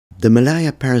The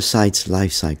malaria parasite's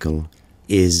life cycle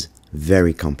is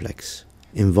very complex,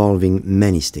 involving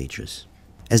many stages.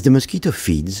 As the mosquito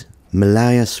feeds,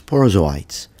 malaria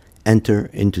sporozoites enter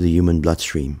into the human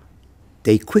bloodstream.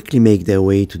 They quickly make their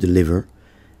way to the liver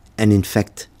and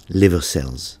infect liver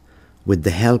cells with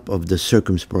the help of the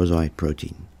circumsporozoite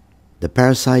protein. The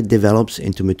parasite develops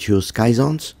into mature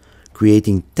schizons,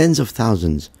 creating tens of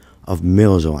thousands of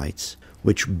merozoites,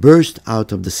 which burst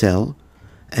out of the cell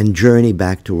and journey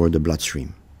back toward the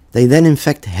bloodstream. They then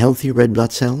infect healthy red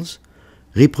blood cells,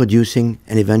 reproducing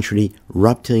and eventually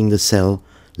rupturing the cell,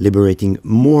 liberating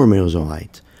more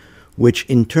merozoites, which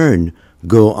in turn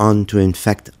go on to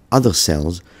infect other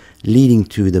cells, leading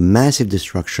to the massive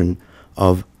destruction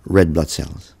of red blood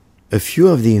cells. A few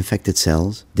of the infected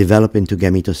cells develop into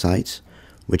gametocytes,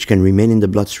 which can remain in the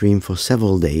bloodstream for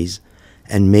several days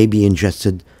and may be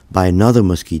ingested by another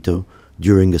mosquito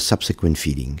during a subsequent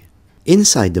feeding.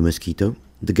 Inside the mosquito,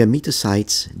 the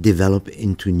gametocytes develop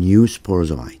into new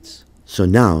sporozoites. So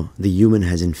now the human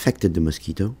has infected the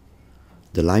mosquito,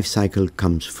 the life cycle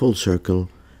comes full circle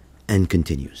and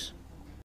continues.